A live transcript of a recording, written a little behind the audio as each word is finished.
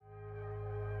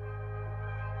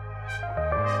So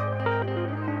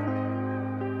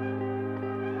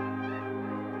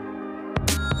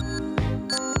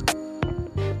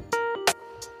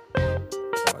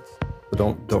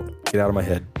don't get out of my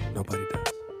head. Nobody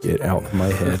does. Get out of my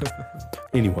head.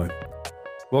 Anyway,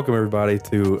 welcome everybody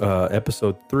to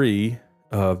episode 3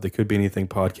 of the Could Be Anything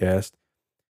podcast.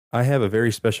 I have a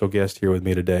very special guest here with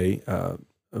me today, a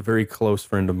very close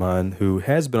friend of mine who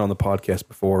has been on the podcast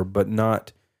before, but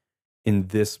not in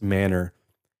this manner.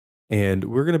 And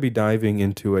we're going to be diving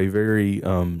into a very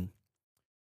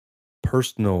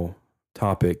personal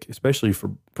topic, especially for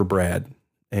Brad.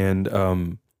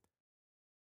 And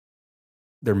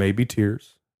there may be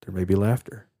tears, there may be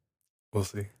laughter. We'll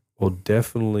see. We'll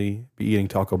definitely be eating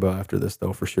Taco Bell after this,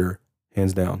 though, for sure.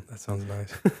 Hands down. That sounds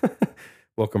nice.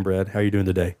 Welcome, Brad. How are you doing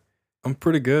today? I'm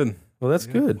pretty good. Well, that's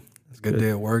good. It's a good day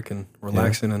at work and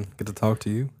relaxing and get to talk to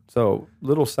you. So,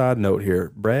 little side note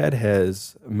here. Brad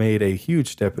has made a huge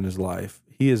step in his life.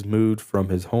 He has moved from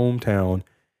his hometown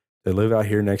to live out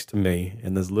here next to me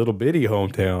in this little bitty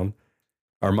hometown,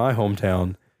 or my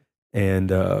hometown. And,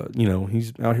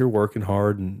 he's out here working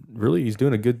hard and really he's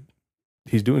doing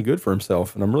good for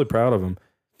himself. And I'm really proud of him.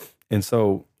 And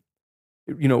so,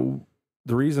 the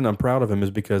reason I'm proud of him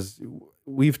is because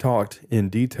we've talked in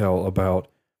detail about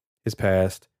his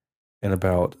past and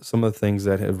about some of the things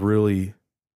that have really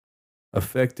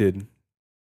affected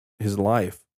his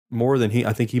life more than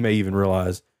I think he may even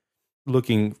realize.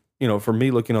 Looking, for me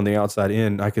looking on the outside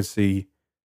in, I could see,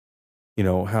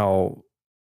 how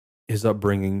his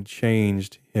upbringing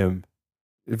changed him,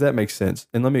 if that makes sense.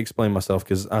 And let me explain myself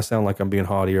because I sound like I'm being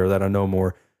haughty or that I know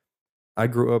more. I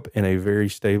grew up in a very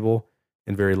stable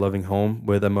and very loving home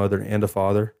with a mother and a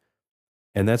father.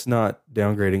 And that's not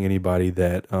downgrading anybody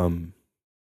that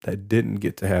didn't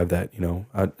get to have that,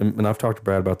 and I've talked to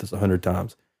Brad about this 100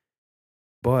 times,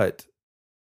 but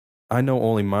I know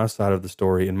only my side of the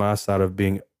story and my side of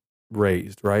being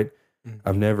raised, right?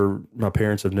 Mm-hmm. My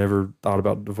parents have never thought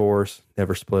about divorce,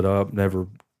 never split up, never,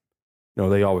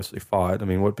 they obviously fought. I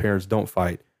mean, what parents don't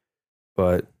fight?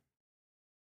 But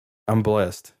I'm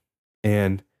blessed.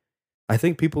 And I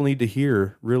think people need to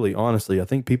hear, really, honestly, I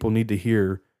think people need to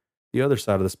hear the other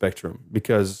side of the spectrum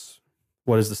because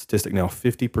what is the statistic now?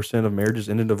 50% of marriages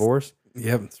end in divorce?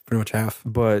 Yeah, it's pretty much half.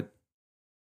 But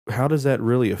how does that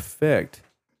really affect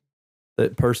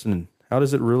that person? How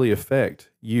does it really affect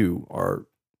you or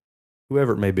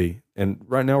whoever it may be? And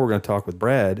right now we're going to talk with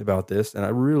Brad about this. And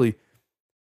I'm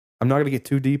not going to get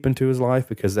too deep into his life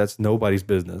because that's nobody's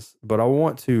business. But I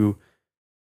want to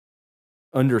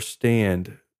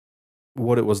understand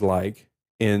what it was like.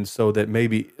 And so that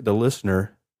maybe the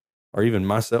listener or even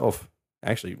myself,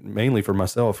 actually mainly for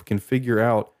myself, can figure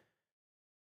out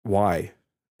why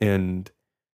and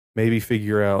maybe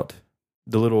figure out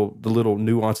the little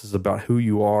nuances about who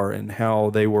you are and how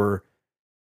they were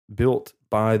built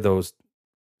by those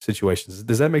situations.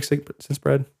 Does that make sense,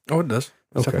 Brad? Oh, it does.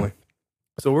 Okay. Definitely.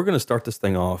 So we're going to start this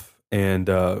thing off. And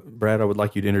Brad, I would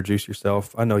like you to introduce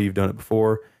yourself. I know you've done it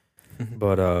before,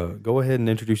 but go ahead and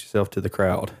introduce yourself to the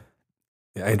crowd.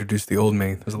 Yeah, I introduced the old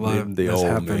me. There's a lot that's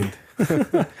happened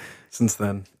since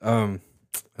then. Hello,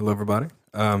 everybody.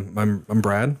 I'm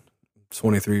Brad,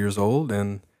 23 years old,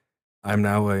 and I'm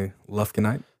now a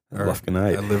Lufkinite.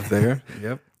 Lufkinite. I live there.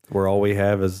 Yep. Where all we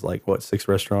have is 6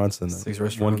 restaurants and 6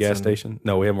 restaurants, one gas station?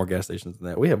 No, we have more gas stations than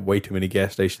that. We have way too many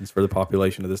gas stations for the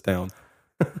population of this town.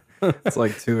 It's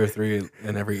like 2 or 3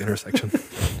 in every intersection.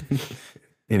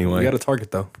 Anyway. We got a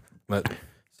Target, though. But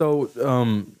So,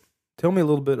 tell me a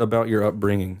little bit about your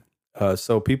upbringing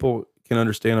so people can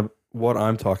understand what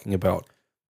I'm talking about.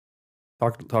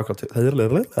 Talk to us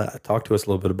a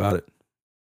little bit about it.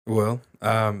 Well,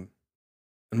 in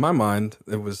my mind,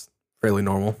 it was fairly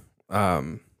normal.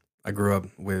 I grew up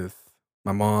with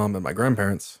my mom and my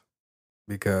grandparents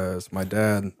because my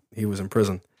dad, he was in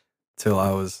prison till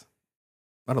I was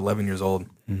about 11 years old.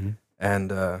 Mm-hmm. And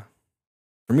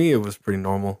for me, it was pretty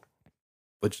normal,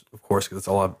 which, of course, because it's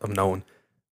all I've known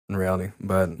in reality.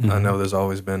 But I know there's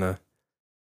always been a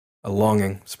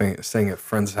longing staying at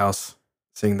friends' house,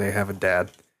 seeing they have a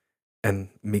dad, and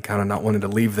me kind of not wanting to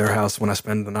leave their house when I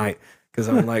spend the night because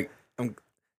I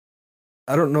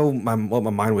don't know what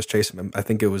my mind was chasing. I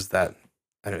think it was that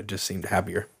it just seemed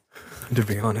happier, to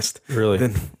be honest. Really?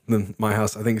 Than my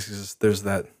house. I think it's just there's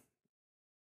that.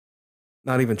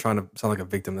 Not even trying to sound like a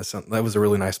victim. That was a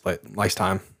really nice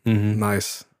time, Mm-hmm.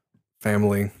 nice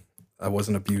family. I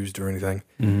wasn't abused or anything.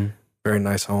 Mm-hmm. Very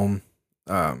nice home.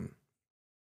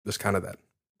 Just kind of that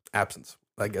absence,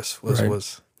 I guess,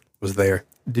 was there.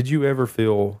 Did you ever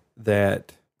feel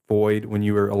that void when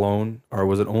you were alone, or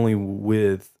was it only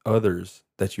with others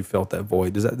that you felt that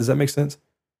void? Does that make sense?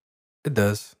 It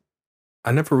does.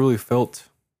 I never really felt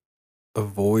a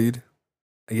void,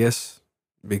 I guess,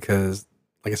 because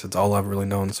like I said, it's all I've really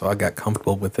known. So I got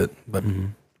comfortable with it. But Mm-hmm.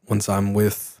 once I'm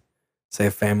with, say,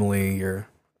 a family or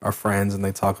our friends, and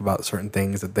they talk about certain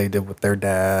things that they did with their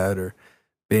dad, or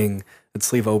being at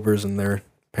sleepovers and their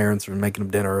parents are making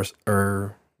them dinner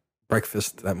or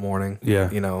breakfast that morning, Yeah.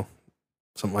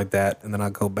 something like that, and then I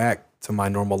go back to my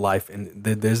normal life, and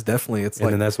there's definitely it's And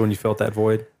like then that's when you felt that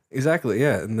void. exactly,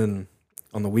 yeah. And then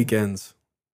on the weekends,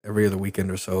 every other weekend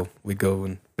or so, we go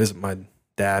and visit my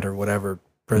dad or whatever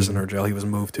prison or jail he was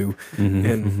moved to, Mm-hmm.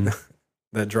 and Mm-hmm.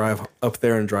 that drive up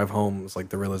there and drive home was like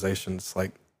the realization. It's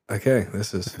like, okay,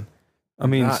 this is I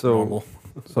mean, not so normal.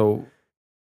 so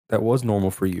that was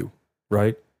normal for you,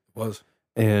 right? It was.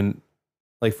 And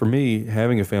like for me,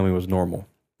 having a family was normal.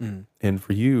 Mm. And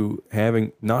for you,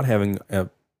 not having a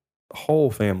whole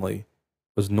family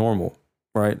was normal,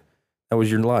 right? That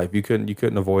was your life. You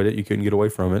couldn't avoid it. You couldn't get away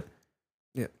from it.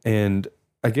 Yeah. And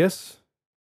I guess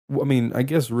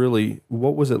really,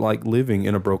 what was it like living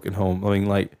in a broken home? I mean,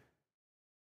 like,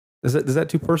 is that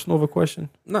too personal of a question?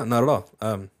 No, not at all.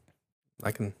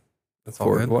 I can. That's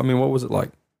all good. Well, I mean, what was it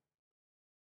like?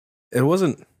 It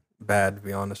wasn't bad, to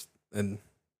be honest. And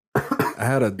I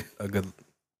had a good,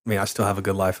 I mean, I still have a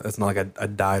good life. It's not like I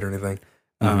died or anything.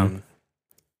 Mhm.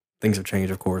 Things have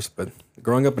changed, of course, but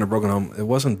growing up in a broken home, it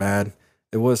wasn't bad.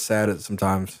 It was sad at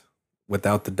sometimes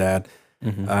without the dad.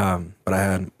 But I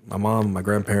had my mom, my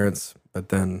grandparents, but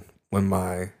then when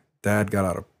my dad got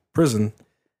out of prison,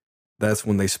 that's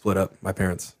when they split up, my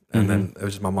parents. And then it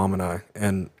was just my mom and I.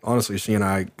 And honestly, she and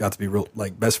I got to be real,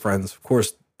 like, best friends. Of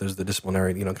course, there's the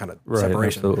disciplinary, kind of Right.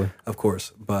 separation, Absolutely. of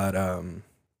course. But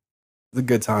the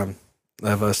good time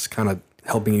of us kind of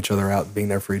helping each other out, being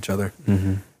there for each other,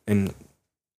 Mm-hmm. and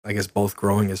I guess both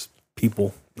growing as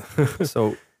people.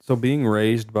 So being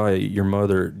raised by your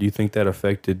mother, do you think that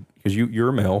affected, because you're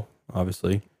a male,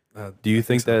 obviously. Do you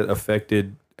think so. that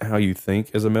affected how you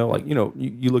think as a male? Like,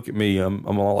 you look at me, I'm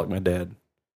a lot like my dad,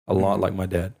 a lot Mhm. like my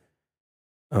dad.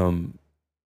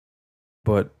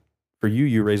 But for you,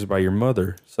 you're raised by your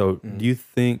mother. So do you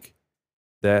think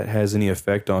that has any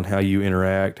effect on how you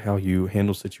interact, how you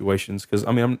handle situations? Because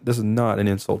I mean, this is not an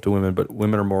insult to women, but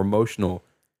women are more emotional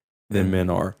than men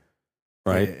are,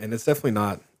 right? Yeah, and it's definitely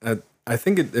not. I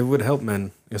think it would help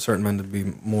men, certain men, to be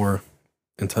more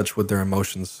in touch with their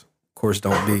emotions. Of course,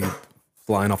 don't be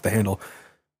flying off the handle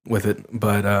with it,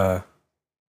 but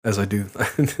as I do, a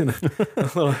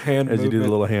little hand As you do the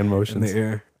movement little hand in motions. the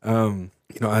air.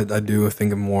 I do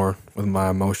think more with my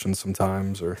emotions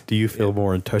sometimes, or Do you feel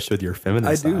more in touch with your feminine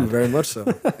I side? do very much so.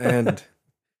 And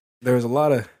there was a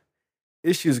lot of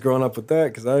issues growing up with that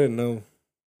because I didn't know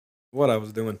what I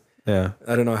was doing. Yeah.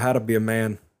 I didn't know how to be a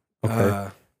man. Okay.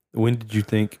 When do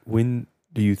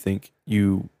you think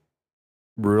you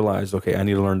realized, okay, I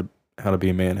need to learn how to be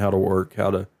a man, how to work,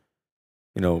 how to,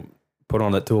 put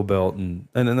on that tool belt, and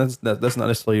then that's not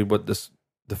necessarily what this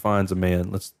defines a man.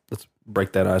 Let's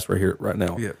break that ice right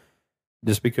now. Yeah,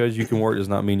 Just because you can work does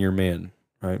not mean you're a man,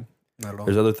 right? not at all.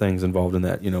 There's other things involved in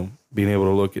that, being able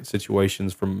to look at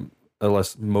situations from a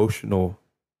less emotional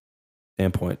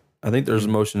standpoint. I think there's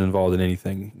emotion involved in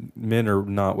anything. Men are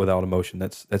not without emotion.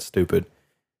 That's stupid.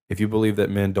 If you believe that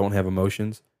men don't have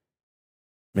emotions,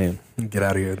 man, Get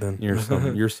out of here then.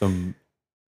 you're some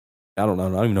I don't know. I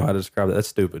don't even know how to describe that. That's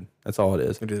stupid. That's all it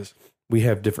is. It is. We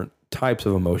have different types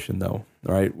of emotion though,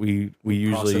 right? We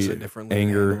Process usually it differently,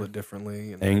 anger, handle it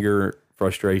differently. And anger,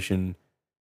 frustration,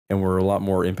 and we're a lot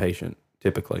more impatient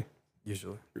typically.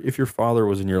 usually. If your father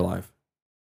was in your life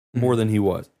more than he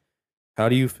was, how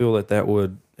do you feel that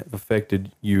would have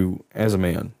affected you as a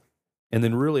man? And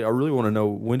then I really want to know,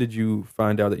 when did you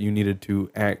find out that you needed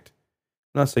to act?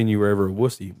 I'm not saying you were ever a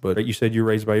wussy, but you said you were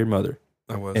raised by your mother.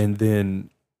 I was. And then,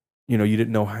 you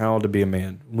didn't know how to be a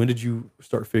man. When did you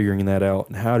start figuring that out?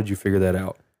 And how did you figure that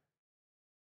out?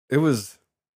 It was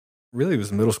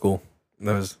middle school.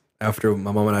 That was after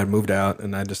my mom and I had moved out,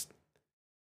 and I just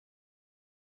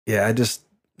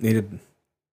needed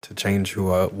to change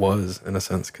who I was in a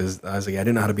sense, because I was like, I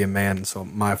didn't know how to be a man. So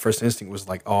my first instinct was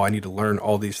like, oh, I need to learn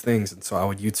all these things. And so I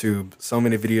would YouTube so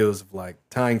many videos of like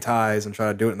tying ties and try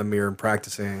to do it in the mirror and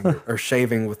practicing, or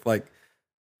shaving with like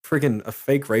freaking a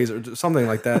fake razor, or something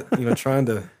like that, trying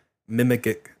to mimic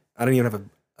it. I didn't even have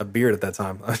a beard at that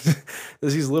time.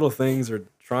 There's these little things, or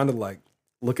trying to like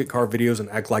look at car videos and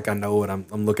act like I know what I'm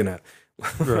looking at.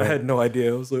 I had no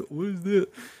idea. I was like, what is that?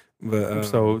 But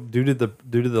so due to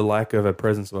the lack of a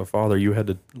presence of a father, you had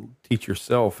to teach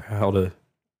yourself how to,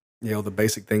 the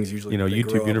basic things usually. they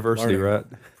grow YouTube up University, learning.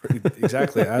 right?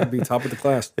 Exactly. I'd be top of the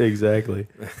class. Exactly.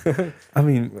 I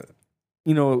mean,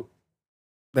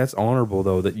 that's honorable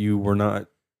though, that you were not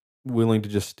willing to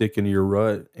just stick into your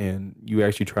rut and you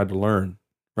actually tried to learn,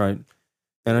 right?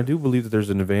 And I do believe that there's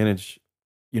an advantage,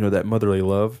 that motherly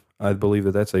love. I believe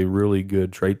that that's a really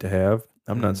good trait to have.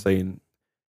 I'm not saying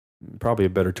probably a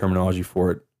better terminology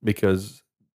for it, because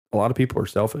a lot of people are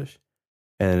selfish,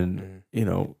 and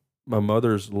my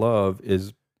mother's love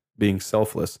is being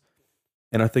selfless.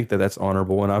 And I think that that's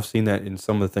honorable. And I've seen that in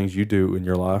some of the things you do in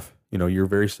your life. You're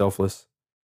very selfless.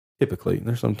 Typically,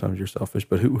 there's sometimes you're selfish,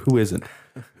 but who isn't?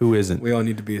 Who isn't? We all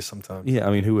need to be sometimes. Yeah,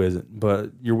 I mean, who isn't?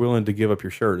 But you're willing to give up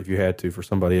your shirt if you had to for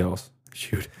somebody else.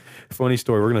 Shoot, funny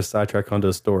story. We're gonna sidetrack onto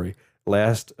a story.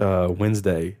 Last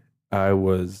Wednesday, I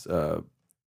was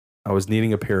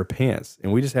needing a pair of pants,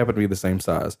 and we just happened to be the same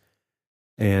size.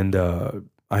 And I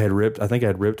think I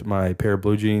had ripped my pair of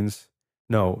blue jeans.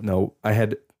 No,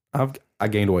 I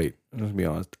gained weight. Let's be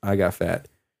honest, I got fat.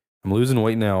 I'm losing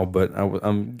weight now, but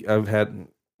I've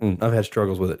had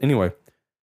struggles with it. Anyway,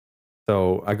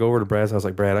 so I go over to Brad's house,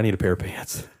 like, Brad, I need a pair of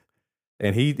pants.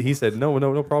 And he said, no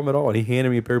problem at all. And he handed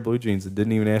me a pair of blue jeans and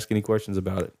didn't even ask any questions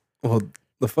about it. Well,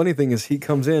 the funny thing is he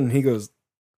comes in and he goes,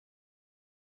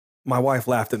 my wife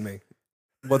laughed at me.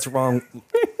 What's wrong?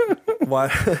 Why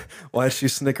did she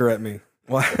snicker at me?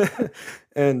 Why?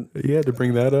 And you had to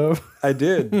bring that up. I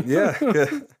did. Yeah.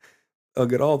 I'll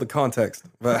get all the context.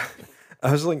 But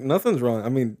I was like, nothing's wrong. I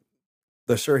mean,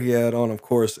 the shirt he had on, of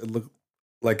course, it looked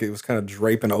like it was kind of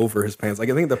draping over his pants. Like,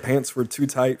 I think the pants were too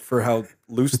tight for how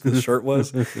loose the shirt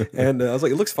was. And I was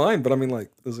like, it looks fine. But I mean, like,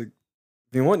 I was like,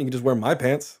 if you want, you can just wear my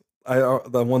pants.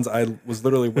 The ones I was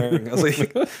literally wearing. I was like,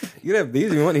 you can have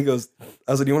these if you want. I was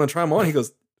like, do you want to try them on? He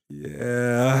goes,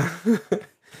 yeah. So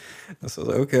I was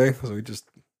like, okay. So we just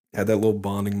had that little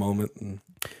bonding moment. And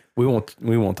we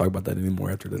won't talk about that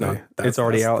anymore after today. No, it's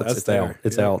already out. It's out.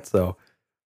 It's out. So,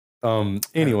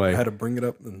 anyway, I had to bring it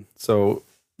up. And so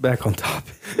back on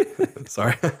topic.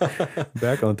 Sorry.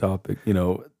 Back on topic.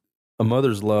 A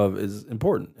mother's love is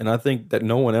important, and I think that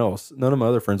none of my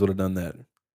other friends would have done that.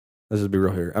 Let's just be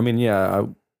real here. I mean, yeah,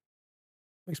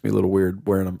 makes me a little weird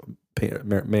wearing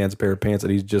a man's pair of pants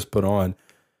that he's just put on.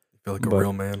 You feel like a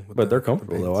real man. But they're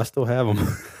comfortable though. I still have them.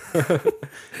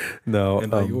 No,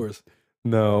 and not yours.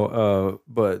 No,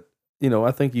 but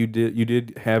I think you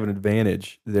did have an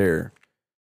advantage there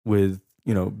with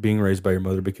being raised by your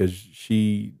mother, because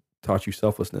she taught you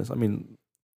selflessness. I mean,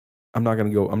 I'm not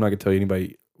gonna tell you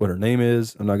anybody what her name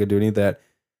is. I'm not gonna do any of that.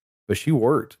 But she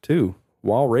worked too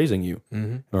while raising you.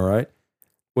 Mm-hmm. All right.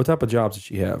 What type of jobs did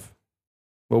she have?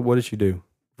 Well, what did she do?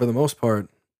 For the most part,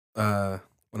 when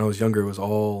I was younger, it was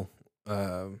all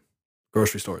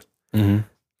grocery stores. Mm-hmm.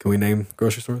 Can we name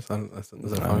grocery stores? Is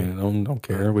that fine? I mean, don't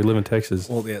care. We live in Texas.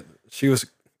 Well, yeah, she was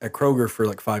at Kroger for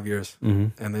like 5 years,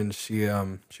 mm-hmm. and then she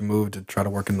moved to try to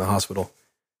work in the hospital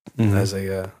mm-hmm. as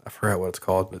a I forgot what it's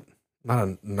called, but not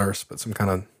a nurse, but some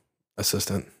kind of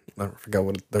assistant. I forgot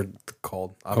what they're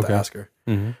called. I'll have to ask her.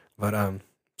 Mm-hmm. But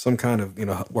some kind of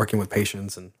working with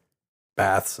patients and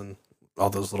baths and all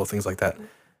those little things like that.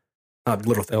 Not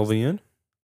little things. LVN?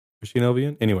 Was she an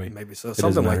LVN? Anyway. Maybe so.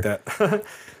 Something like that.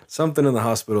 Something in the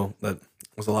hospital that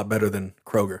was a lot better than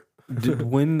Kroger.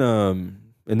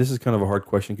 And this is kind of a hard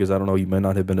question, because I don't know, you may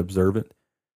not have been observant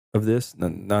of this.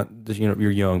 Not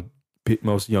you're young.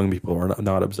 Most young people are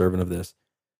not observant of this.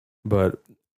 But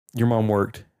your mom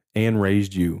worked and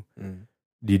raised you. Mm.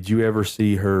 Did you ever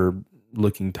see her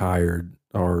looking tired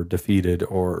or defeated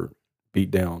or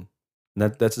beat down?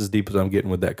 And that's as deep as I'm getting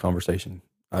with that conversation.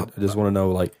 I just want to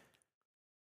know, like,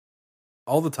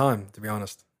 all the time, to be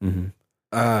honest. Mm-hmm.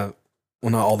 Well,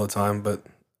 not all the time, but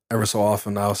ever so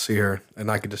often I'll see her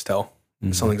and I could just tell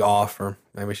something's off, or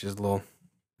maybe she's a little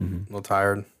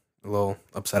tired, a little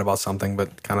upset about something,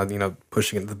 but kind of,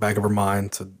 pushing it to the back of her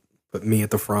mind to put me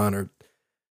at the front or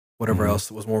whatever else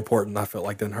was more important, I felt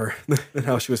like, than her, than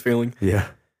how she was feeling. Yeah.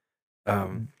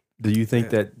 Do you think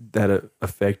that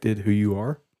affected who you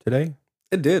are today?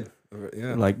 It did.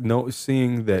 Yeah. Like,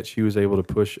 seeing that she was able to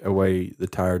push away the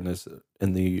tiredness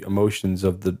and the emotions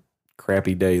of the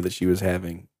crappy day that she was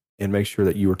having and make sure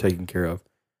that you were taken care of.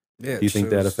 Yeah. Do you think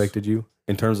that affected you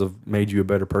in terms of made you a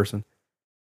better person?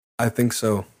 I think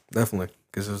so, definitely,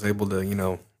 because I was able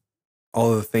to,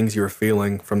 all of the things you were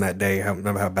feeling from that day,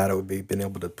 remember how bad it would be, being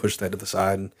able to push that to the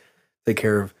side and take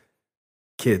care of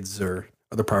kids or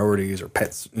other priorities or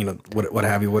pets, what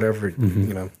have you, whatever,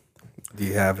 do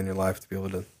you have in your life to be able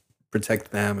to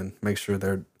protect them and make sure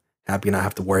they're happy and not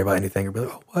have to worry about anything, or be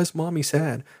like, oh, why is mommy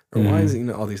sad? Or why is,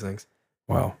 all these things.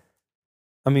 Wow.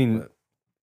 I mean,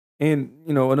 and,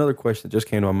 another question that just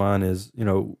came to my mind is,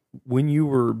 when you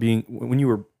were in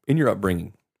your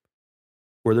upbringing,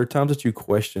 were there times that you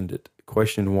questioned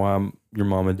why your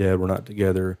mom and dad were not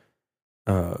together,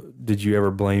 did you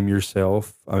ever blame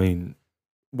yourself? I mean,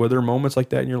 were there moments like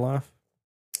that in your life?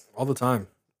 All the time.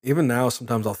 Even now,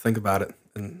 sometimes I'll think about it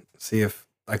and see if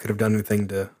I could have done anything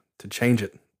to change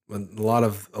it. But a lot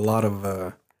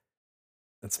of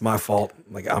it's my fault.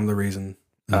 Like I'm the reason.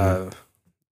 Yeah,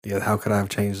 how could I have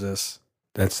changed this?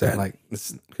 That's sad. Like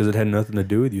because it had nothing to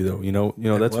do with you, though. You know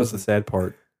that's what's the sad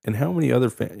part. And how many other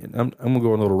I'm gonna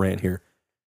go on a little rant here.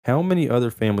 How many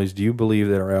other families do you believe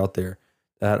that are out there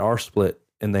that are split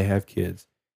and they have kids,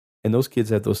 and those kids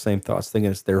have those same thoughts,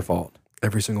 thinking it's their fault?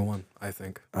 every single one, I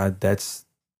think. That's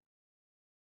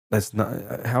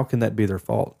not. How can that be their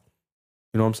fault?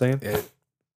 You know what I'm saying?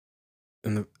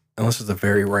 Unless it's a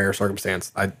very rare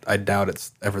circumstance, I doubt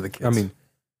it's ever the kids. I mean,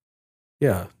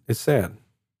 yeah, it's sad,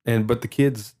 but the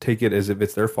kids take it as if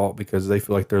it's their fault because they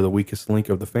feel like they're the weakest link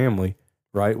of the family,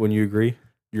 right? When you agree,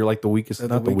 you're like the weakest,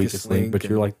 not the weakest link, but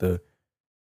you're like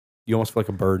you almost feel like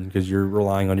a burden because you're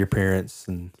relying on your parents.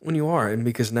 And when you are, and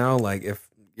because now, like, if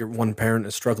your one parent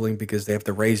is struggling because they have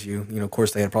to raise you, of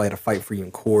course, they probably had to fight for you in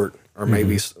court, or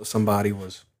maybe somebody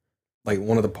was, like,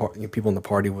 one of the people in the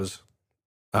party was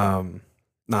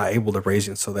not able to raise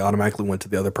you, and so they automatically went to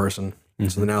the other person.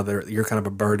 So now you're kind of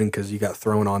a burden because you got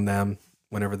thrown on them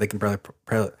whenever they can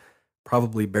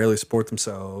probably barely support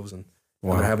themselves, and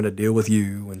they're having to deal with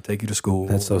you and take you to school.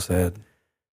 That's so sad.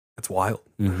 It's wild.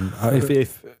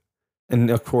 And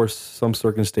of course, some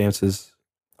circumstances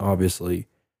obviously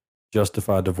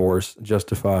justify divorce,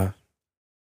 justify,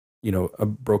 a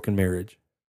broken marriage.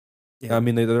 Yeah. I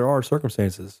mean, there are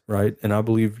circumstances, right? And I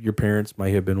believe your parents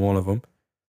might have been one of them,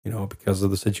 because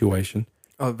of the situation.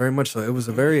 Oh, very much so. It was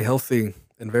a very healthy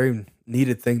and very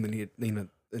needed thing that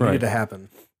needed to happen.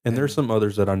 And there's some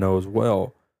others that I know as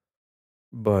well.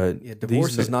 But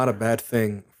divorce is not a bad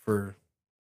thing for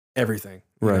everything.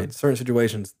 Right. In certain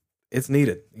situations, it's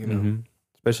needed,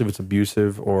 Especially if it's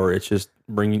abusive or it's just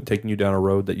taking you down a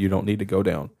road that you don't need to go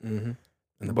down.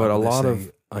 But a lot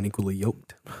of unequally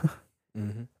yoked.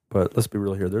 But let's be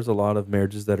real here. There's a lot of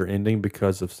marriages that are ending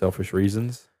because of selfish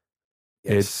reasons.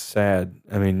 Yes. It's sad.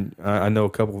 I mean, I know a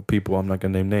couple of people, I'm not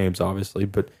going to name names, obviously,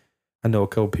 but I know a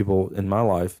couple of people in my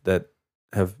life that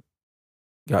have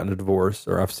gotten a divorce,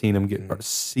 or I've seen them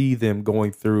see them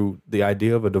going through the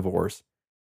idea of a divorce,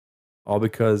 all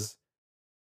because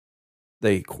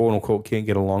they quote unquote can't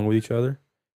get along with each other,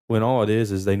 when all it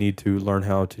is they need to learn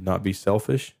how to not be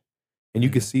selfish. And you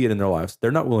can see it in their lives.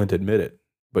 They're not willing to admit it,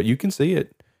 but you can see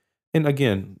it. And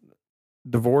again,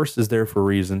 divorce is there for a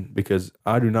reason, because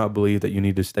I do not believe that you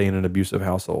need to stay in an abusive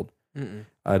household.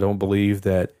 I don't believe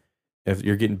that if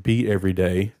you're getting beat every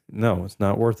day, no, it's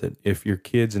not worth it. If your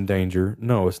kid's in danger,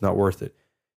 no, it's not worth it.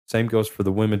 Same goes for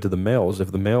the women to the males.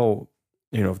 If the male,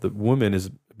 if the woman is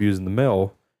abusing the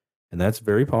male, and that's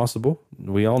very possible,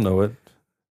 we all know it.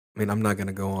 I mean, I'm not going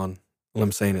to go on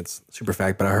limb saying it's super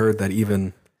fact, but I heard that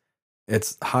even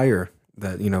it's higher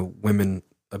that, women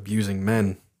abusing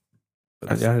men.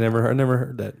 I never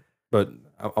heard that, but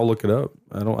I'll look it up.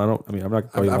 I'm not.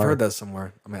 I've heard that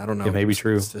somewhere. I mean, I don't know. It may be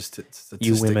true. It's just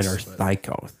you women are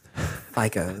psychos.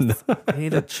 Psychos. I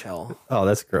need to chill. Oh,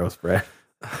 that's gross, Brad.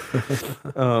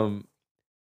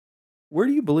 Where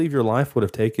do you believe your life would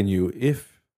have taken you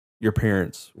if your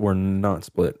parents were not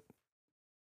split?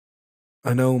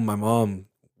 I know my mom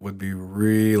would be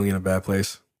really in a bad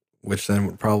place, which then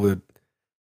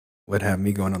would have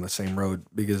me going on the same road,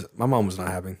 because my mom was not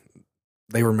happy.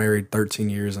 They were married 13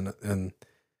 years, and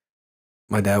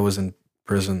my dad was in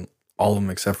prison, all of them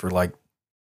except for like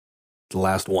the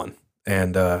last one,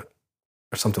 and or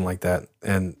something like that.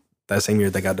 And that same year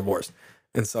they got divorced.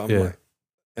 And so I'm like,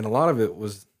 and a lot of it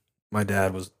was my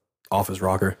dad was off his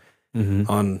rocker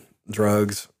on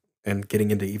drugs and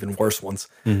getting into even worse ones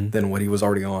than what he was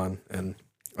already on. And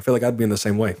I feel like I'd be in the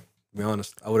same way, to be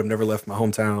honest. I would have never left my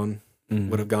hometown,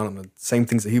 would have gone on the same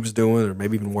things that he was doing, or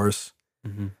maybe even worse.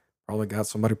 Probably got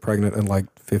somebody pregnant at like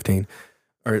 15,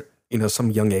 or some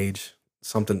young age,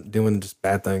 doing just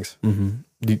bad things.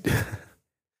 Sorry,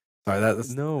 that's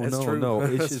no.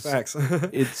 It's just facts.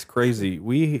 It's crazy.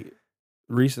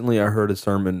 Recently I heard a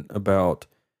sermon about.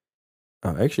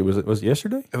 Actually, was it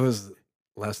yesterday? It was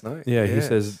last night. Yeah, yes. He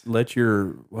says,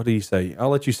 what did he say? I'll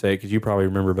let you say it because you probably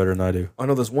remember better than I do. I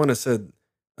know there's one that said,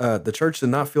 the church did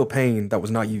not feel pain that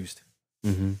was not used.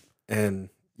 And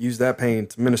use that pain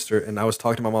to minister. And I was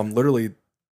talking to my mom literally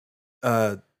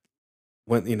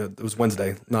when it was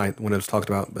Wednesday night when it was talked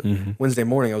about, but Wednesday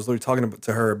morning I was literally talking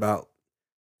to her about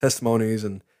testimonies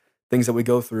and things that we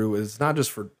go through. Is not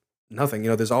just for nothing.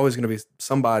 There's always going to be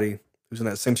somebody who's in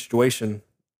that same situation,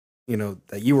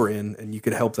 that you were in, and you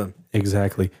could help them.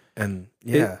 Exactly. And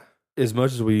as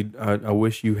much as I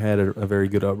wish you had a very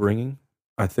good upbringing,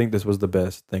 I think this was the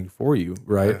best thing for you,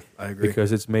 right? I agree.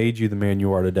 Because it's made you the man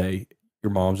you are today.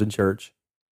 Your mom's in church,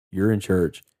 you're in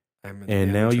church,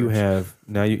 and now you have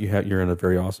you're in a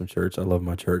very awesome church. I love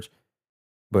my church,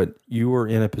 but you are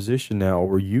in a position now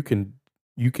where you can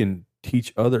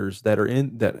teach others that are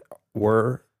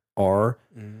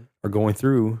going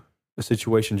through a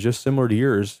situation just similar to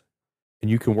yours, and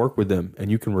you can work with them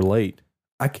and you can relate.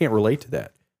 I can't relate to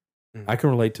that. I can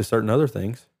relate to certain other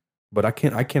things, but I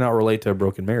cannot relate to a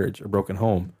broken marriage, a broken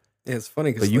home. Yeah, it's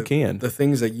funny because you can. The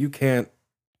things that you can't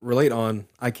relate on,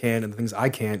 I can, and the things I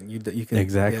can't, you can.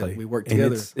 Exactly. Yeah, we work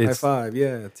together. High five.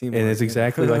 Yeah, teamwork. And it's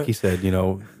exactly like you said.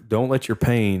 Don't let your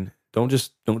pain. Don't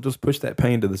just push that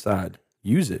pain to the side.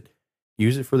 Use it.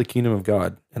 Use it for the kingdom of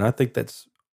God. And I think that's,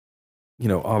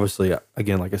 obviously,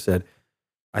 again, like I said,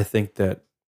 I think that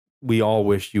we all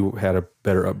wish you had a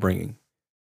better upbringing.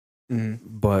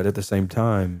 But at the same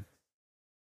time,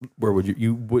 where would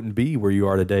you wouldn't be where you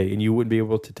are today, and you wouldn't be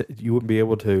able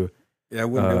to Yeah, I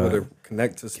wouldn't be able to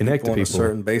connect to people on a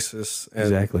certain basis. And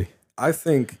exactly. I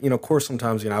think, of course,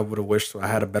 sometimes, I would have wished I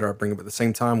had a better upbringing, but at the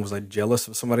same time, was I jealous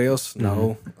of somebody else?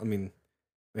 No. I mean,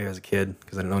 maybe as a kid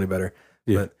because I didn't know any better.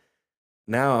 Yeah. But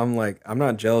now I'm like, I'm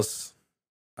not jealous.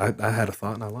 I had a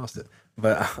thought and I lost it,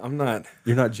 but I'm not.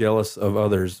 You're not jealous of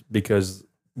others because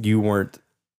you weren't.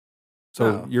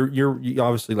 So you're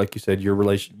obviously, like you said, your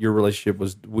relationship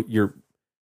was, your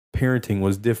parenting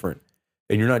was different,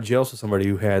 and you're not jealous of somebody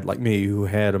who had, like me, who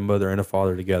had a mother and a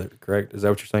father together. Correct? Is that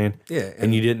what you're saying? Yeah.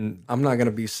 And you didn't. I'm not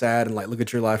gonna be sad and like look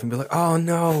at your life and be like, oh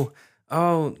no,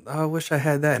 oh I wish I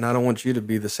had that, and I don't want you to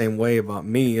be the same way about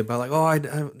me. About like, oh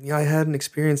I had an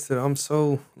experience that I'm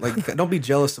so like. Don't be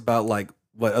jealous about like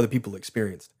what other people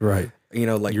experienced. Right.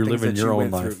 Like you're living your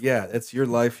own life. Yeah, it's your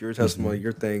life, your testimony,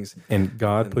 your things. And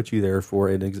God put you there for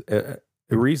a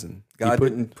reason. God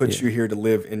didn't put you here to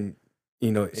live in,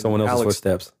 in someone else's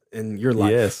footsteps in your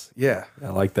life. Yes. Yeah. I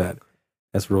like that.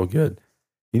 That's real good.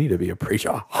 You need to be a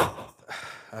preacher.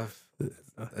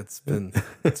 It's been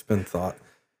thought.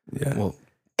 Yeah. Well,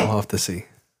 we'll have to see.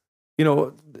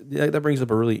 That brings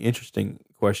up a really interesting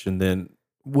question then.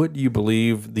 What do you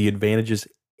believe the advantages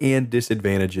and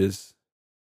disadvantages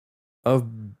of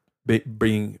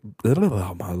being,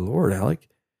 oh my Lord, Alec,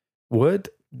 what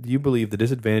do you believe the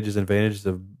disadvantages and advantages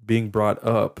of being brought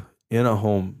up in a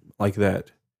home like that?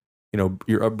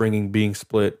 Your upbringing, being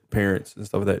split parents and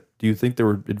stuff like that. Do you think there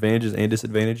were advantages and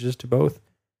disadvantages to both?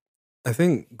 I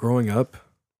think growing up,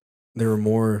 there were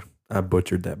more. I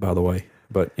butchered that, by the way,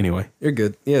 but anyway. You're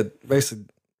good. Yeah, basically,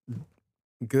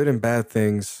 good and bad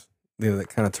things, that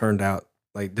kind of turned out.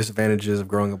 Like disadvantages of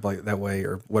growing up like that way,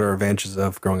 or what are advantages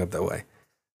of growing up that way?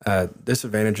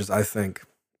 Disadvantages, I think,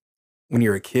 when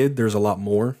you're a kid, there's a lot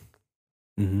more.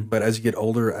 But as you get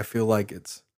older, I feel like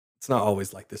it's not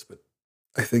always like this, but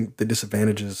I think the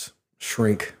disadvantages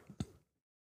shrink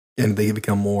and they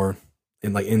become more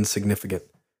insignificant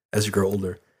as you grow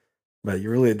older. But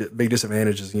your really big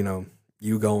disadvantage is,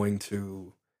 you going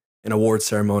to an award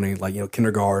ceremony, like,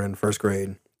 kindergarten, first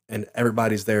grade, and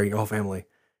everybody's there, your whole family.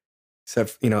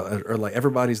 Except, or like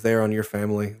everybody's there on your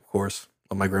family, of course.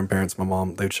 Well, my grandparents, my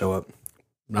mom, they'd show up.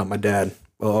 Not my dad.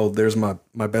 Well, there's my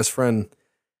best friend.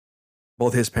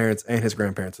 Both his parents and his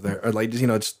grandparents are there. Or like,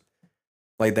 just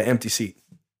like the empty seat.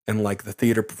 And like the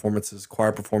theater performances,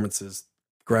 choir performances,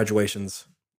 graduations.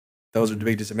 Those are the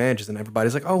big disadvantages. And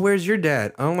everybody's like, oh, where's your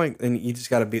dad? I'm like, and you just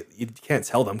got to you can't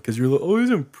tell them because you're like, oh, he's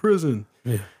in prison.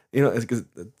 Yeah. It's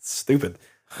stupid.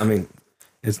 I mean,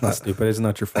 it's not stupid. It's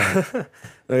not your fault.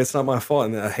 It's not my fault.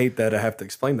 And I hate that I have to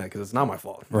explain that because it's not my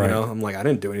fault. Right. I'm like, I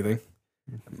didn't do anything.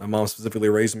 My mom specifically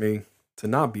raised me to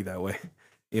not be that way.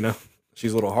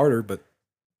 She's a little harder, but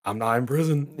I'm not in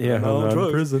prison. Yeah, I'm not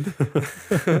in prison.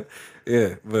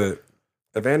 Yeah, but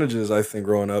advantages, I think,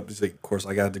 growing up is, like, of course,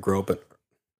 I got to grow up at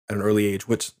an early age,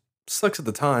 which sucks at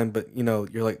the time. But,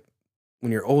 you're like,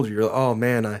 when you're older, you're like, oh,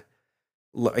 man, I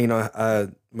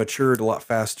matured a lot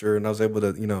faster, and I was able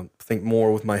to, think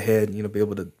more with my head, be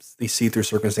able to see through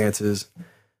circumstances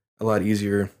a lot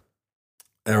easier.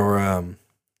 Or,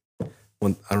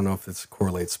 when, I don't know if this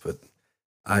correlates, but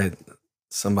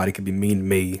somebody could be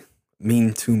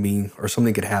mean to me, or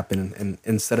something could happen, and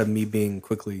instead of me being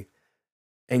quickly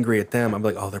angry at them, I'm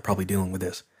like, oh, they're probably dealing with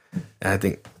this. And I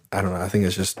think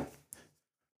it's just.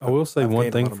 I will say one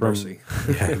thing from mercy.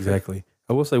 Yeah, exactly.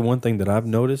 I will say one thing that I've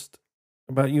noticed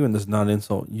about you, and this is not an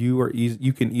insult.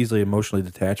 You can easily emotionally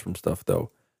detach from stuff,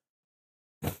 though.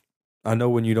 I know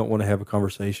when you don't want to have a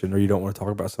conversation or you don't want to talk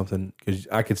about something, because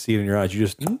I can see it in your eyes. You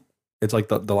just, it's like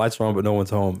the lights are on, but no one's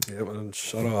home. Yeah, well,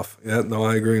 shut off. Yeah, no,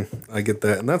 I agree. I get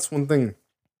that. And that's one thing,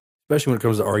 Especially when it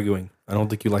comes to arguing. I don't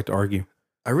think you like to argue.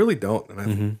 I really don't.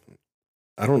 And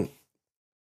I don't.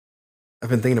 I've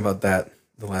been thinking about that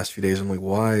the last few days. I'm like,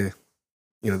 why?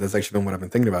 That's actually been what I've been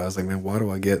thinking about. I was like, man, why do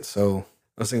I get so?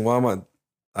 I was thinking, why am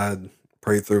I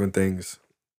prayed through and things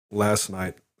last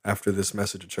night after this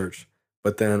message at church,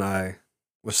 but then I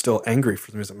was still angry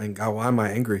for some reason. Man, God, why am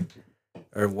I angry?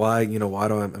 Or why,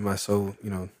 am I so,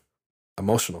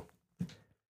 emotional?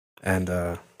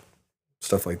 And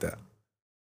stuff like that.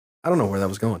 I don't know where that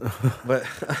was going, but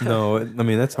no, I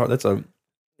mean, that's hard.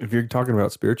 If you're talking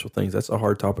about spiritual things, that's a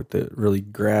hard topic to really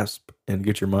grasp and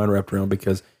get your mind wrapped around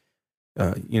because,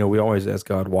 we always ask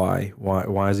God, why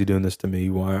is he doing this to me?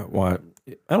 Why?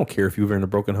 I don't care if you're in a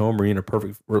broken home or you're in a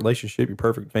perfect relationship, your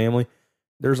perfect family.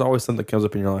 There's always something that comes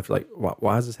up in your life like,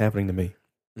 why is this happening to me?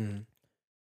 Mm-hmm.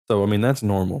 So, I mean, that's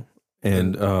normal.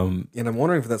 And I'm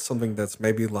wondering if that's something that's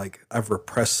maybe like I've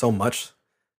repressed so much,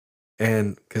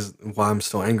 and because why I'm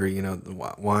still angry,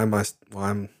 why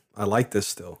I like this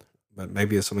still, but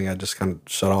maybe it's something I just kind of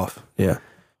shut off. Yeah,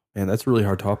 and that's a really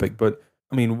hard topic. But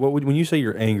I mean, when you say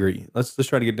you're angry, let's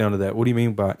try to get down to that. What do you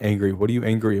mean by angry? What are you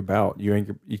angry about? You're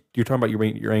talking about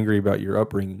you're angry about your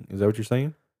upbringing. Is that what you're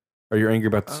saying? Or you're angry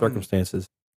about the circumstances?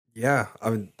 Yeah,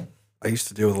 I used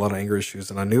to deal with a lot of anger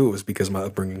issues, and I knew it was because of my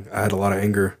upbringing. I had a lot of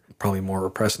anger, probably more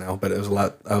repressed now, but it was a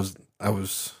lot.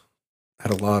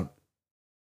 Had a lot of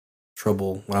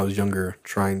trouble when I was younger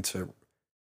trying to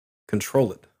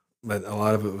control it, but a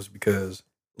lot of it was because,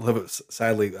 a little bit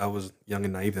sadly, I was young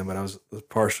and naive then, but I was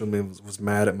partially was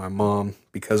mad at my mom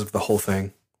because of the whole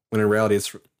thing. When in reality,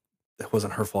 it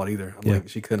wasn't her fault either. I'm like,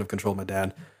 she couldn't have controlled my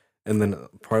dad, and then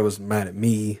probably was mad at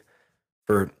me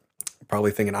for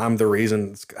probably thinking I'm the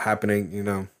reason it's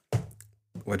happening,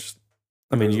 which,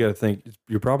 I mean, you got to think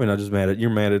you're probably not just you're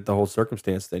mad at the whole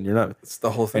circumstance. Then you're not. It's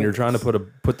the whole thing, and you're trying to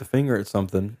put the finger at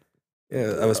something.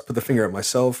 Yeah, I was put the finger at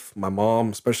myself, my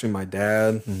mom, especially my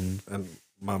dad, and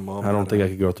my mom. I don't think I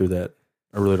could go through that.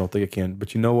 I really don't think I can.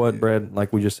 But you know what, Brad?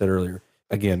 Like we just said earlier,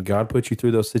 again, God put you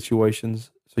through those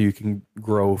situations so you can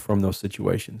grow from those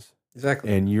situations.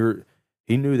 Exactly. And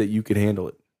He knew that you could handle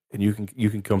it, and you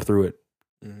can come through it,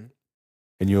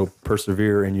 and you'll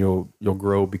persevere, and you'll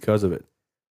grow because of it.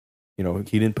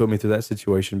 He didn't put me through that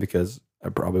situation because I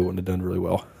probably wouldn't have done really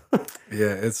well.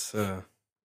 Yeah,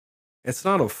 it's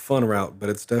not a fun route, but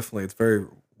it's very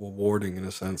rewarding in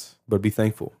a sense. But be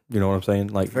thankful. You know what I'm saying?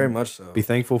 Like very much so. Be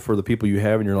thankful for the people you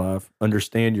have in your life.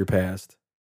 Understand your past.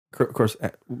 Of course,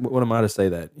 what am I to say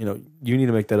that? You need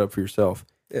to make that up for yourself.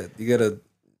 Yeah, you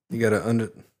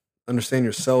gotta understand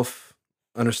yourself.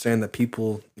 Understand that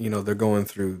people, they're going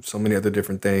through so many other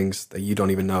different things that you don't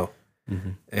even know,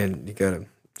 and you gotta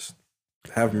just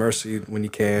have mercy when you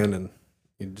can, and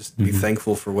you just be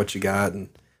thankful for what you got and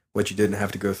what you didn't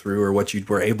have to go through or what you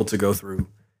were able to go through.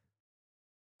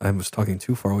 I was talking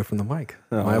too far away from the mic.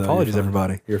 My apologies,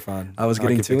 everybody. You're fine. I was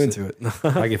getting too into it.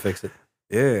 I can fix it.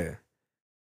 Yeah.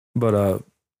 But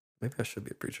maybe I should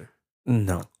be a preacher.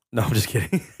 No, I'm just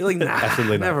kidding. You're like, nah,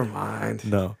 absolutely not. Never mind.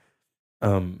 No.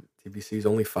 TBC is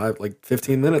only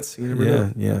 15 minutes. You never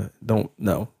know. Yeah.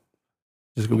 No.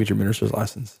 Just go get your minister's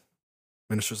license.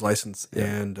 And what's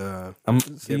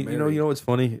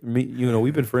funny?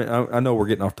 We've been friends. I know we're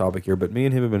getting off topic here, but me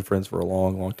and him have been friends for a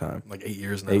long, long time. Like 8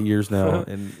 years now. 8 years now,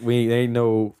 and there ain't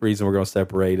no reason we're going to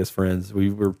separate as friends.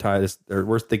 We're tied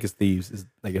we're thick as thieves. Is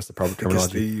I guess the proper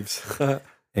terminology. Thick as thieves.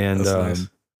 And nice.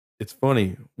 It's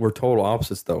funny. We're total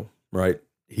opposites, though, right?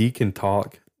 He can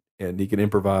talk and he can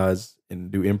improvise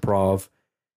and do improv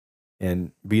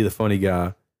and be the funny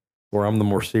guy, where I'm the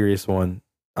more serious one.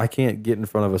 I can't get in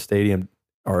front of a stadium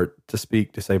or to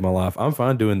speak to save my life. I'm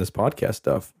fine doing this podcast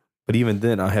stuff, but even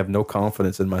then I have no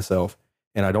confidence in myself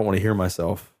and I don't want to hear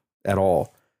myself at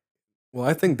all. Well,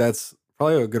 I think that's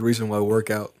probably a good reason why we work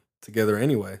out together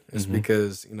anyway, is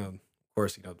because, of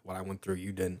course, what I went through,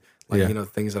 you didn't.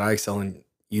 Things that I excel in,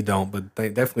 you don't, but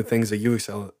definitely things that you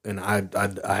excel in, I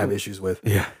have issues with.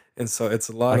 Yeah. And so it's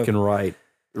a lot I can write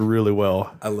really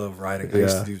well. I love writing. I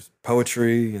used to do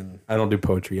poetry, and I don't do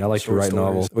poetry. I like to write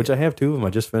novels, which I have 2 of them. I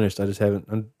just finished. I just haven't.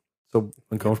 I'm so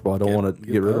uncomfortable. I don't want to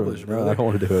get rid of it. I don't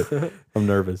want to do it. I'm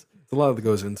nervous. There's a lot that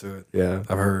goes into it. Yeah,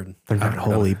 I've heard. They're not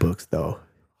holy books, though.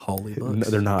 Holy books? No,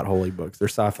 they're not holy books. They're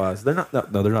sci-fis. They're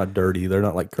not. No, they're not dirty. They're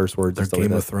not like curse words. They're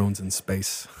Game of Thrones in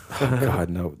space. Oh, God,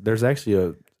 no. There's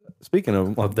actually speaking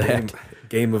of that,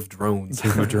 Game of Drones.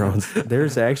 Game of Drones.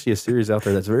 There's actually a series out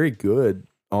there that's very good.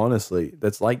 Honestly,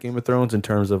 that's like Game of Thrones in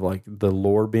terms of like the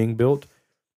lore being built.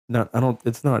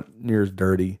 It's not near as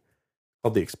dirty.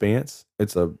 Called The Expanse.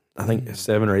 It's I think a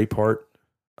 7 or 8 part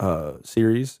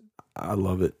series. I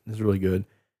love it. It's really good.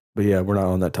 But yeah, we're not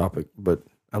on that topic. But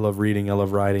I love reading. I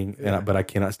love writing, but I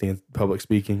cannot stand public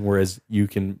speaking. Whereas you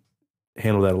can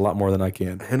handle that a lot more than I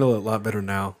can. I handle it a lot better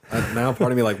now. Now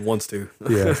part of me like wants to.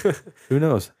 Yeah. Who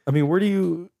knows? I mean, where do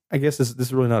you? I guess this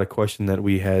is really not a question that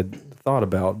we had thought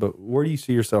about, but where do you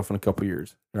see yourself in a couple of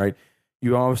years? Right?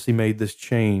 You obviously made this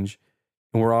change,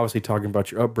 and we're obviously talking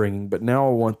about your upbringing. But now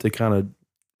I want to kind of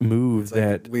move It's like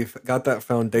that. we've got that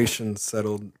foundation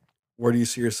settled. Where do you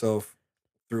see yourself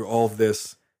through all of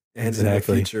this and in the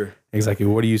Exactly. future? Exactly.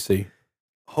 What do you see?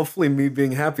 Hopefully, me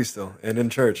being happy still and in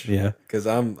church. Yeah. Because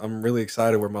I'm really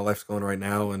excited where my life's going right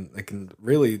now, and I can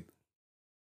really,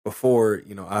 before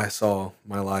I saw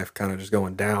my life kind of just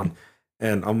going down,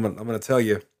 and I'm gonna tell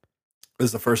you, this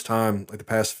is the first time like the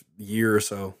past year or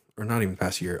so, or not even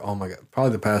past year. Oh my God,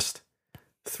 probably the past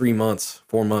 3 months,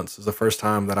 4 months is the first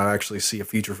time that I actually see a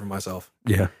future for myself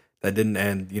Yeah. that didn't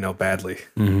end badly,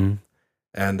 Mm-hmm.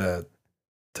 and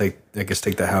take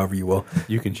that however you will.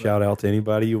 You can shout out to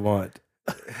anybody you want.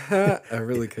 I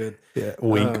really could. Yeah.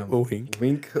 Wink.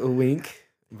 Wink, a wink.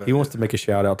 But He wants to make a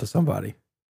shout out to somebody,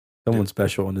 someone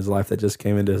special in his life that just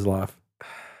came into his life.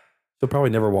 He'll probably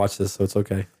never watch this, so it's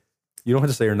okay. You don't have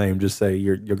to say her name; just say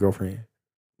your girlfriend.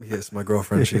 Yes, my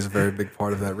girlfriend. She's a very big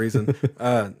part of that reason.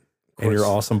 And your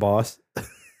awesome boss.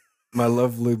 My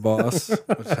lovely boss,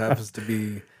 which happens to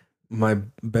be my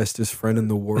bestest friend in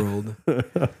the world,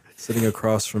 sitting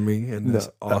across from me in this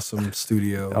awesome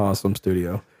studio. Awesome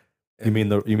studio. You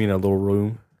mean a little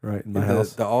room, right, in my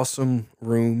house? The awesome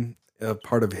room,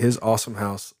 part of his awesome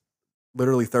house,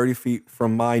 literally 30 feet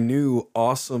from my new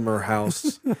awesomer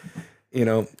house.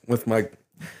 With my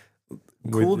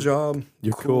cool job.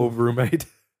 Your cool roommate.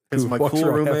 It's my cool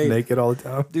roommate. Naked all the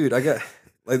time. Dude, I got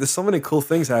there's so many cool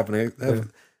things happening. I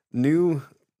have new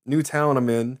town I'm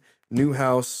in, new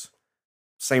house,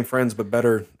 same friends but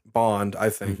better bond, I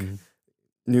think. Mm-hmm.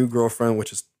 New girlfriend,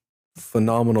 which is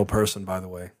phenomenal person, by the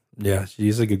way. Yeah,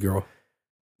 she's a good girl.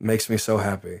 Makes me so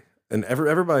happy. And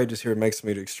everybody just here makes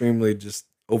me extremely just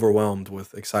overwhelmed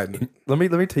with excitement. Let me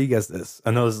tell you guys this.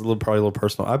 I know this is probably a little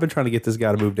personal. I've been trying to get this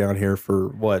guy to move down here for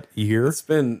what, a year? It's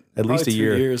been at least a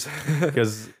year. 2 years.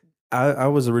 Because I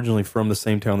was originally from the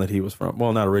same town that he was from.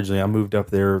 Well, not originally. I moved up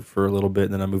there for a little bit,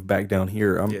 and then I moved back down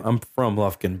here. I'm from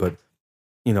Lufkin, but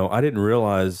I didn't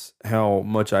realize how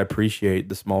much I appreciate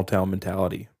the small town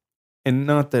mentality. And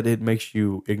not that it makes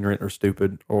you ignorant or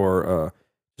stupid, or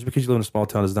just because you live in a small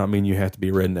town does not mean you have to be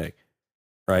a redneck,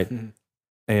 right? Mm-hmm.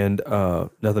 And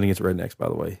nothing against rednecks, by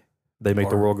the way. They make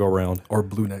the world go round. Or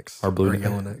blue necks. Or blue or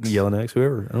yellow necks. Yellow necks,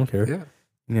 whoever. I don't care. Yeah.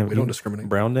 We don't discriminate.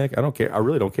 Brown neck, I don't care. I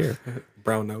really don't care.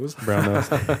 Brown nose. Brown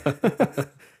nose.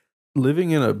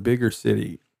 Living in a bigger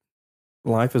city,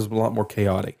 life is a lot more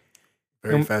chaotic.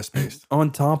 Very fast paced.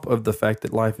 On top of the fact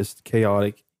that life is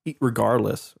chaotic,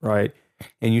 regardless, right?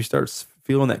 And you start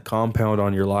feeling that compound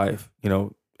on your life.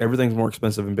 Everything's more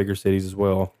expensive in bigger cities as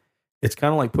well. It's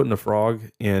kind of like putting a frog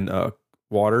in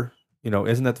water.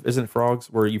 Isn't frogs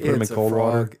where you put them in cold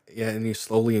water? Yeah, and you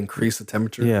slowly increase the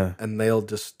temperature. Yeah. And they'll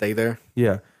just stay there.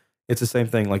 Yeah. It's the same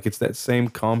thing. Like, it's that same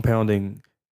compounding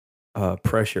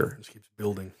pressure. It just keeps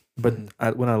building.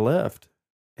 But when I left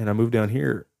and I moved down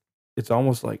here, it's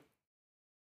almost like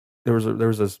there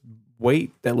was this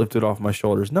weight that lifted off my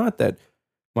shoulders. Not that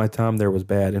my time there was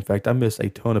bad. In fact, I miss a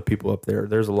ton of people up there.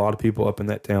 There's a lot of people up in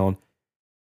that town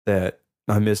that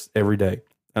I miss every day.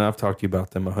 And I've talked to you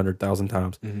about them 100,000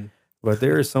 times. Mm-hmm. But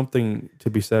there is something to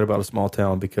be said about a small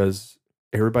town because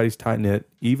everybody's tight knit.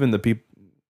 Even the people,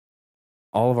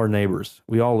 all of our neighbors,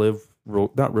 we all live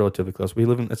not relatively close. We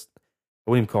live in, I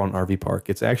wouldn't even call it an RV park.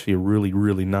 It's actually a really,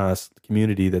 really nice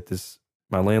community that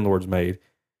my landlord's made.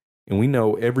 And we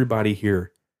know everybody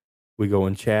here. We go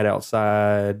and chat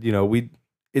outside. You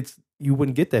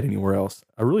wouldn't get that anywhere else.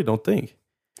 I really don't think.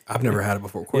 I've never had it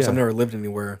before. Of course, I've never lived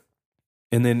anywhere.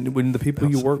 And then when the people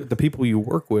you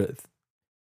work with,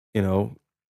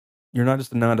 you're not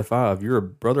just a 9 to 5. You're a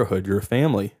brotherhood. You're a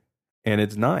family, and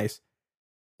it's nice,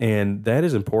 and that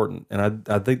is important. And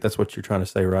I think that's what you're trying to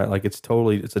say, right? Like it's a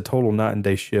total night and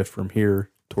day shift from here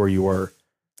to where you were.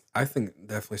 I think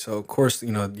definitely so. Of course,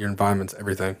 your environment's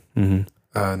everything, mm-hmm.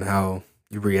 And how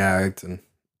you react and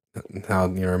how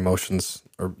your emotions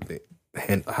or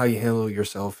how you handle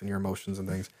yourself and your emotions and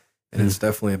things. And it's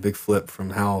definitely a big flip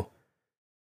from how,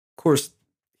 of course,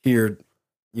 here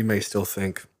you may still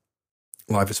think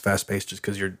life is fast paced just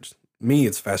because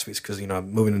it's fast paced because,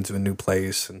 I'm moving into a new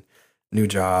place and new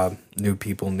job, new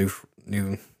people, new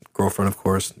girlfriend, of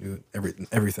course, new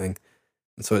everything.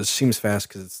 And so it seems fast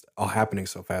because it's all happening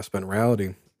so fast. But in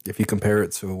reality, if you compare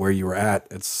it to where you were at,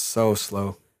 it's so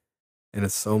slow and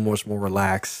it's so much more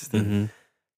relaxed. Mm-hmm.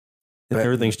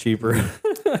 Everything's cheaper.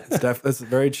 It's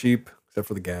very cheap. except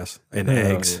for the gas and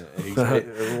eggs. Yeah,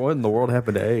 eggs. What in the world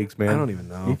happened to eggs, man? I don't even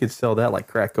know. You could sell that like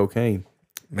crack cocaine.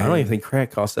 Man, I don't even think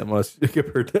crack costs that much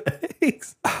compared to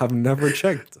eggs. I've never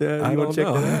checked. Yeah, I don't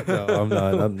know. That? No, I'm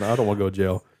not. I don't want to go to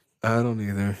jail. I don't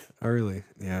either. I really,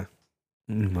 yeah.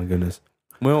 My goodness.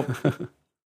 Well,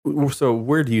 so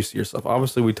where do you see yourself?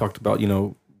 Obviously, we talked about,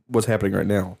 what's happening right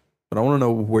now, but I want to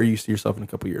know where you see yourself in a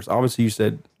couple of years. Obviously, you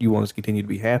said you want us to continue to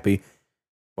be happy.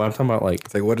 Well, I'm talking about like,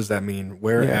 it's like, what does that mean?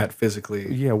 Where at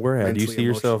physically? Yeah, where at? Do you see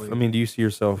yourself? I mean, do you see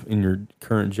yourself in your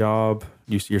current job?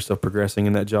 Do you see yourself progressing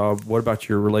in that job? What about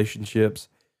your relationships?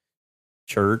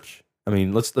 Church? I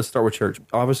mean, let's start with church.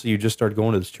 Obviously, you just started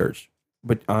going to this church,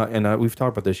 but we've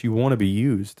talked about this. You want to be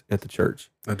used at the church.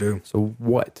 I do. So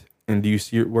what? And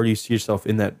where do you see yourself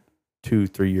in that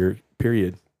 2-3 year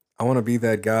period? I want to be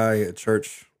that guy at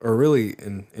church, or really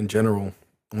in general.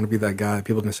 I want to be that guy.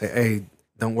 People can say, "Hey,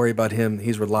 don't worry about him.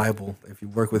 He's reliable. If you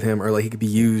work with him, or like he could be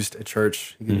used at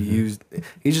church. He could be used.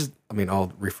 He's just. I mean, all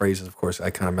rephrases, of course. I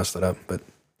kind of messed it up, but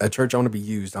at church, I want to be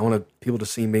used. I want people to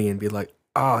see me and be like,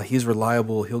 he's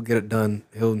reliable. He'll get it done.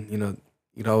 He'll,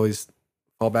 you'd always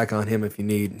fall back on him if you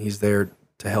need. He's there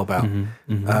to help out.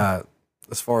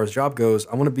 As far as job goes,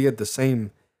 I want to be at the same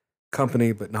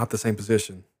company, but not the same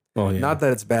position. Oh yeah. Not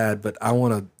that it's bad, but I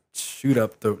want to shoot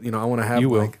up the. I want to have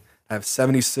I have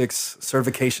 76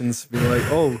 certifications. Be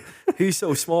like, he's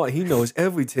so smart. He knows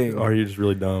everything. Or you're just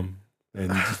really dumb.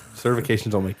 And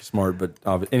certifications don't make you smart. But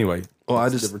anyway, well,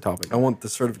 that's a different topic. I want the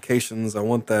certifications. I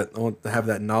want to have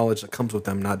that knowledge that comes with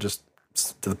them, not just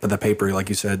the paper, like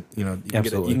you said. You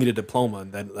can get a diploma,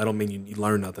 and that don't mean you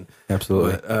learn nothing.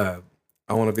 Absolutely. But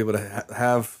I want to be able to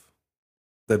have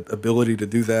the ability to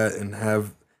do that and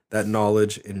have that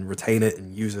knowledge and retain it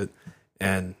and use it,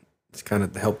 and it's kind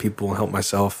of to help people and help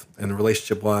myself, and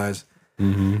relationship wise.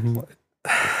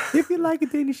 If you like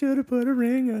it, then you should have put a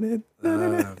ring on it.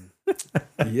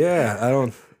 Yeah, I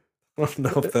don't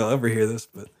know if they'll ever hear this,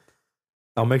 but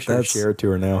I'll make sure to share it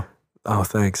to her now. Oh,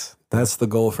 thanks. That's the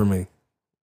goal for me.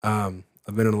 I've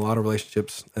been in a lot of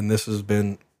relationships, and this has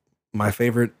been my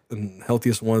favorite and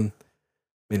healthiest one.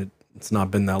 I mean, it's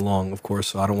not been that long, of course,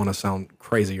 so I don't want to sound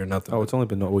crazy or nothing. Oh, it's only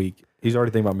been a week. He's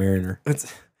already thinking about marrying her.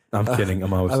 I'm kidding.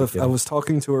 I'm always kidding. I was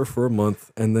talking to her for a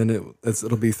month, and then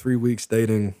it'll be 3 weeks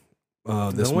dating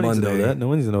this Monday. Needs to know that. No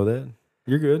one needs to know that.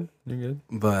 You're good.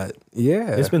 But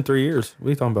yeah, it's been 3 years. What are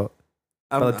you talking about?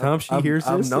 By the time she hears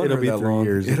this, it'll be 3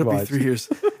 years. It'll be 3 years.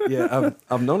 Yeah,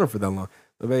 I've known her for that long.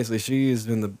 But basically, she has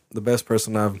been the best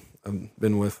person I've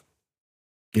been with.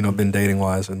 Been dating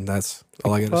wise, and that's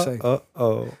all I got to say.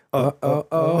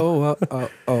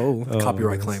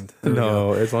 Copyright claimed.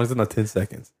 No, as long as it's not 10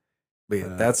 seconds. But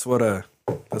yeah,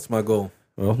 that's my goal.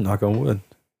 Well, knock on wood.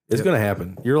 It's going to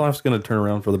happen. Your life's going to turn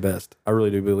around for the best. I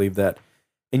really do believe that.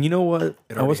 And you know what?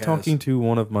 I was talking to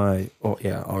one of my. Well,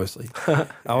 yeah, obviously.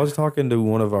 I was talking to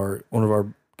one of our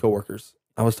coworkers.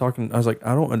 I was like,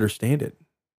 I don't understand it.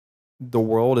 The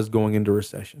world is going into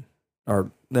recession.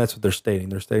 Or that's what they're stating.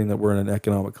 They're stating that we're in an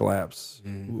economic collapse.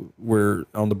 We're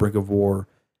on the brink of war.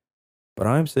 But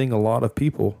I'm seeing a lot of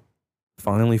people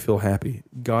finally feel happy.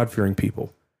 God-fearing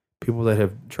people. People that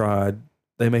have tried.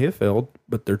 They may have failed,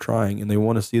 but they're trying, and they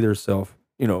want to see themselves,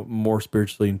 more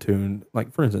spiritually in tune.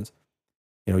 Like, for instance,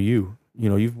 you've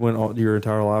went all your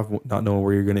entire life not knowing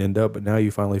where you're going to end up, but now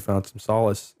you finally found some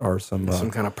solace or some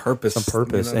kind of purpose.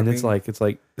 And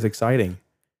it's exciting.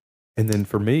 And then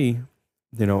for me,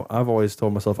 I've always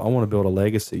told myself I want to build a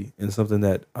legacy and something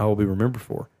that I will be remembered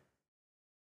for.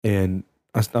 And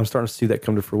I'm starting to see that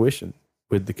come to fruition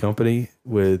with the company,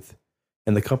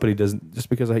 and the company doesn't, just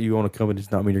because you own a company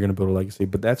does not mean you're going to build a legacy,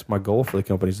 but that's my goal for the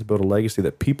company, is to build a legacy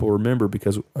that people remember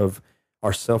because of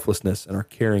our selflessness and our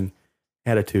caring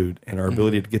attitude and our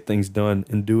ability to get things done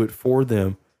and do it for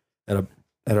them at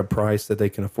a price that they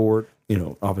can afford,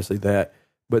 obviously that,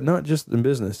 but not just in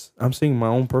business. I'm seeing my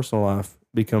own personal life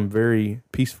become very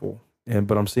peaceful,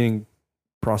 but I'm seeing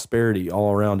prosperity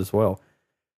all around as well.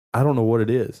 I don't know what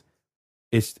it is.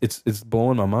 It's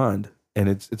blowing my mind, and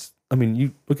it's. I mean,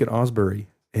 you look at Osbury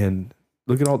and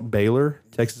look at all Baylor,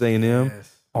 Texas A&M,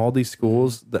 all these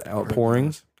schools, the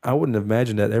outpourings. I wouldn't have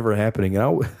imagined that ever happening.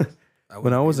 And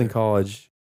when I was in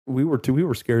college, we were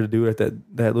scared to do it at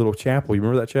that little chapel. You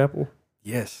remember that chapel?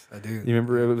 Yes, I do. You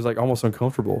remember it was like almost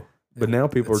uncomfortable, but now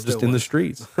people are just in the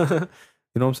streets. You know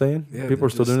what I'm saying? Yeah, people are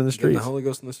still doing it in the streets. The Holy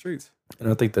Ghost in the streets.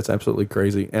 And I think that's absolutely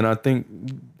crazy. And I think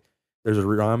there's a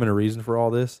rhyme and a reason for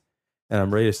all this. And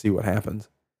I'm ready to see what happens.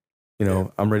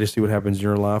 I'm ready to see what happens in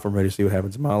your life. I'm ready to see what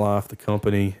happens in my life, the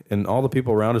company, and all the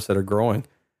people around us that are growing.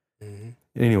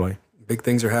 Anyway. Big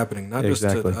things are happening, not just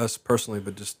to us personally,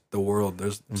 but just the world.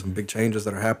 There's some big changes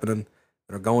that are happening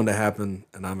that are going to happen,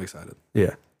 and I'm excited.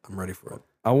 Yeah. I'm ready for it.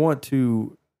 I want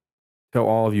to tell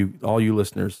all you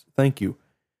listeners, thank you.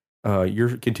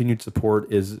 Your continued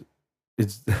support is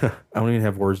I don't even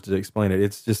have words to explain it.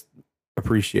 It's just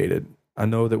appreciated. I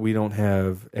know that we don't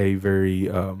have a very,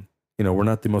 we're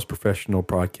not the most professional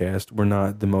podcast. We're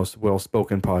not the most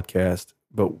well-spoken podcast,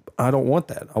 but I don't want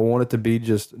that. I want it to be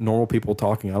just normal people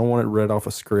talking. I don't want it read off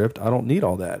a script. I don't need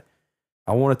all that.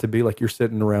 I want it to be like you're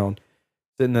sitting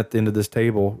at the end of this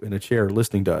table in a chair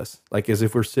listening to us, like as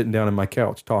if we're sitting down on my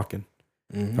couch talking,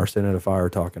 or sitting at a fire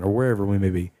talking, or wherever we may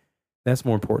be. That's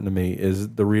more important to me, is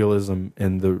the realism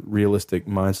and the realistic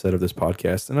mindset of this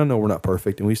podcast. And I know we're not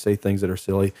perfect and we say things that are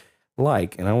silly,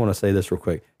 and I want to say this real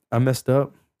quick. I messed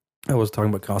up. I was talking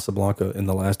about Casablanca in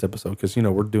the last episode because,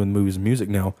 we're doing movies and music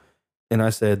now. And I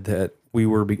said that we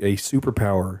were a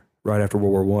superpower right after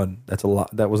World War I. That's a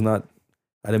lot. That was not,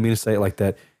 I didn't mean to say it like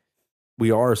that.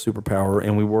 We are a superpower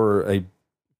and we were a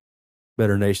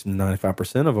better nation than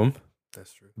 95% of them.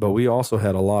 That's true. But we also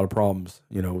had a lot of problems,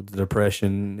 the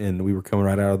depression, and we were coming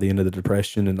right out of the end of the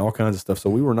depression and all kinds of stuff. So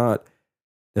we were not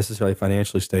necessarily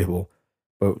financially stable,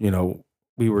 but,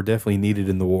 we were definitely needed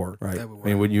in the war, right? I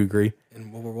mean, wouldn't you agree?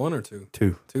 In World War I or two?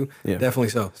 Two. Yeah. Definitely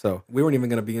so. So we weren't even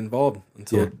going to be involved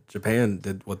until Japan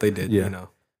did what they did, No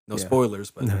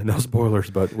spoilers, but... No spoilers,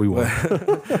 but we won.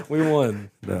 We won.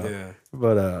 No. Yeah.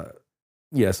 But,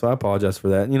 so I apologize for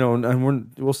that.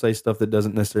 And we'll say stuff that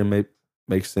doesn't necessarily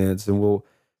make sense, and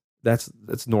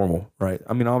that's normal, right?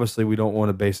 I mean, obviously we don't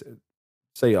want to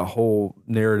say a whole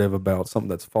narrative about something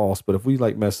that's false, but if we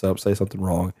mess up, say something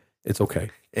wrong, it's okay.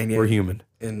 And we're human.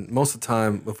 And most of the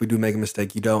time, if we do make a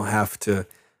mistake, you don't have to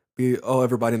be,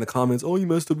 everybody in the comments, you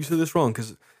messed up, you said this wrong,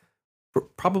 because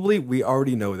probably we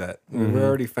already know that. Mm-hmm. We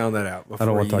already found that out. I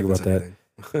don't want to talk about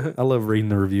that. I love reading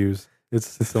the reviews.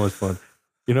 It's so much fun.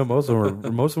 Most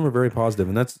of them are very positive,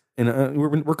 and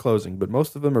we're closing, but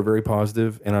most of them are very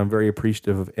positive, and I'm very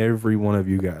appreciative of every one of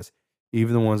you guys,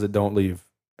 even the ones that don't leave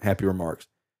happy remarks.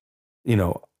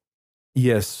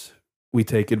 Yes, we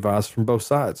take advice from both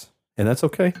sides, and that's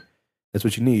okay. That's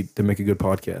what you need to make a good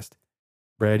podcast.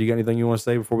 Brad, you got anything you want to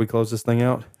say before we close this thing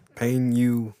out? Pain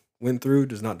you went through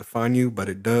does not define you, but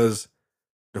it does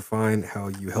define how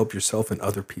you help yourself and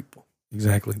other people.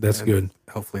 Exactly. That's good.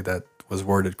 Hopefully that was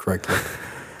worded correctly.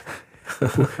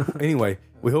 Anyway,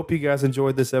 we hope you guys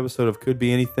enjoyed this episode of Could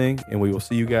Be Anything, and we will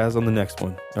see you guys on the next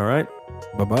one. All right?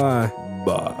 Bye-bye.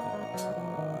 Bye.